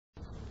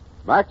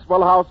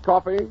Maxwell House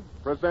Coffee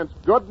presents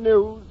Good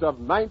News of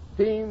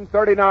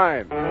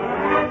 1939.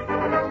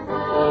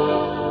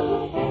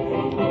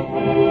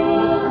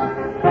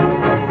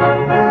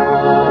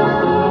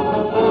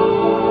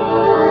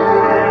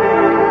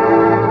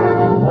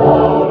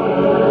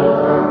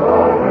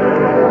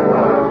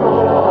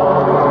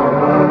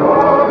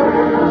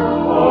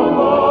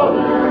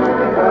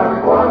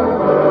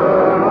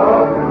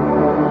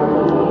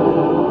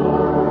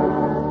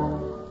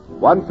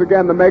 Once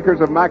again, the makers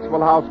of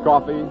Maxwell House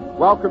Coffee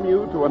welcome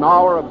you to an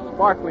hour of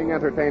sparkling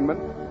entertainment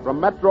from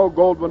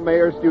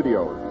Metro-Goldwyn-Mayer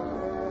Studios.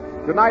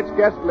 Tonight's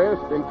guest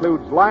list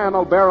includes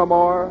Lionel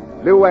Barrymore,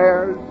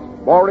 Ayres,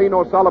 Maureen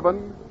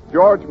O'Sullivan,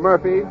 George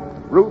Murphy,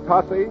 Ruth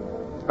Hussey,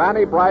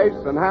 Fanny Brice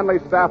and Hanley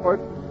Stafford,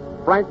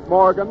 Frank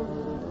Morgan,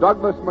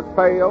 Douglas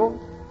McPhail,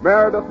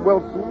 Meredith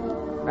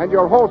Wilson, and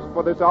your host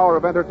for this hour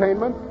of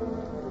entertainment,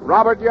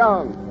 Robert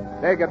Young.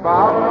 Take it,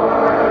 Bob.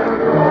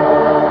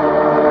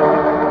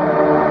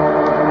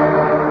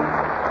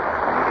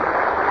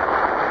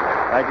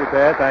 Thank you,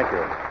 Ted. Thank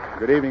you.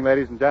 Good evening,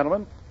 ladies and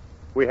gentlemen.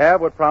 We have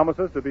what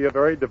promises to be a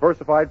very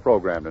diversified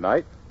program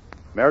tonight.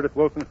 Meredith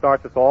Wilson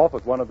starts us off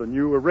with one of the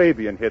new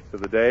Arabian hits of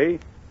the day,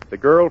 The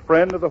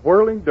Girlfriend of the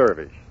Whirling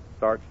Dervish.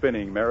 Start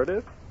spinning,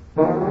 Meredith.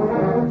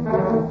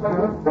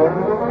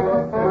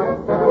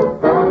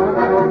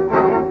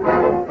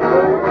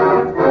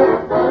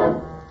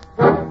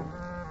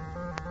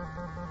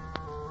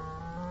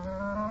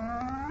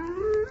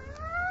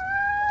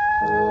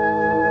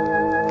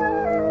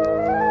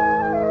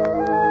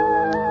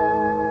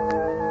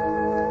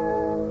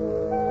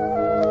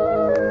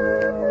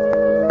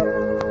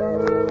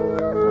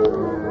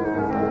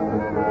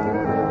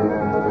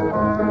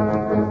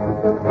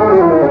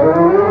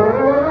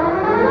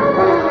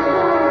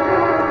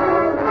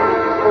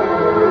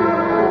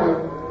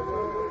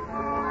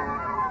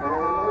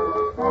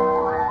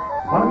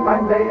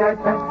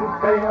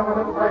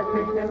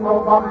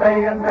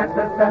 And met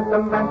the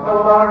sentimental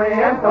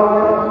Oriental.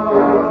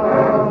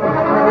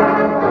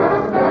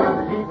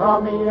 She saw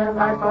me and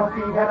I saw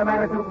she had a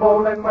manner too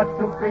bold and much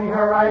too free.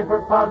 Her eyes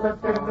were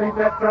positively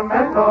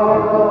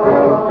detrimental.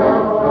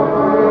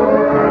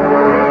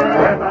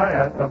 When I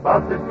asked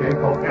about this gay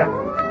coquette,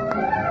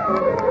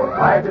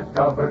 I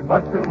discovered,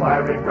 much to my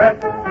regret,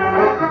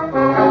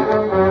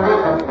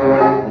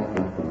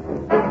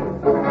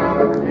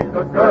 she's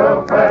the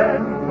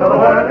girlfriend of the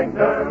whirling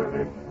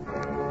dervish.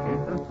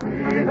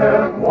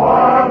 There's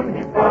one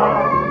he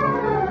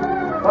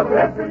found, but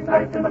every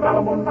night in the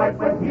mellow moonlight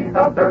when he's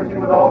out dirty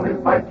with all his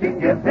might, she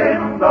gives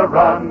him the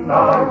run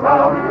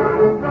around.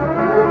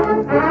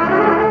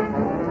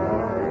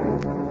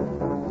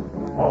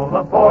 All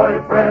the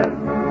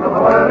boyfriends of the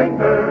whirling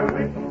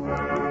dervish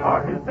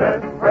are his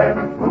best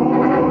friends to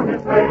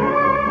his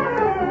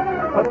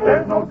face, but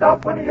there's no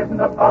doubt when he isn't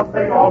about,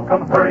 they all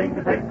come hurrying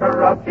to take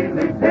her out. She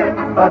leaves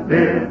him a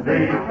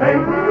dizzy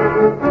face.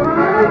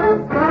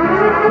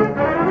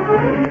 He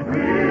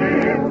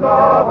dreams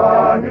of a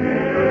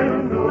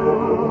Hindu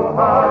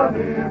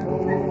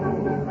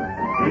honeymoon.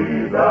 He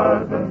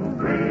doesn't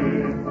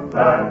dream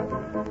that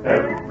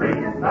every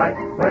night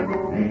when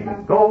he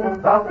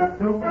goes out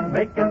to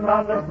make a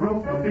lot of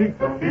ruby,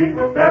 she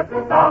steps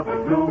out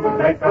to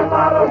make a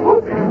lot of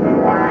whoopee.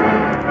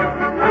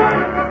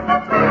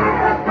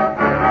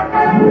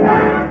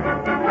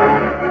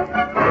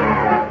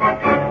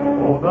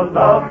 Oh, the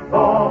love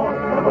song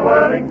of the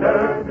whirling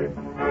dervish,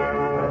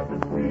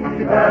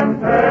 and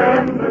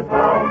tender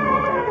sound.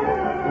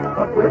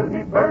 But will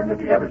he burn if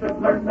he ever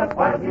should learn that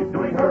while he's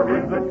doing her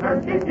in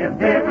return, she gives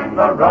him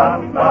the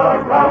run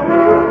around?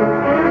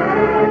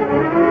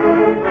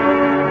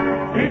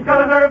 He's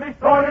got a nervy,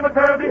 throwing him a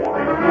curvy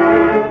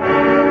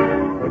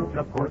stick, which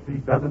of course he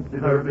doesn't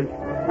deserve it.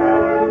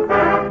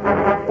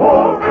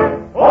 Oh,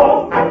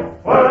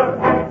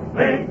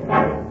 whirling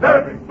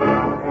dervish.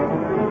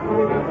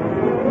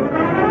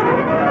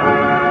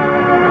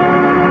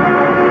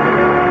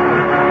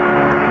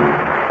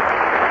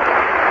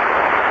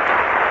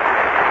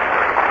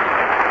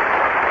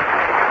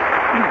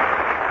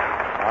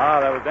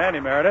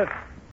 Meredith.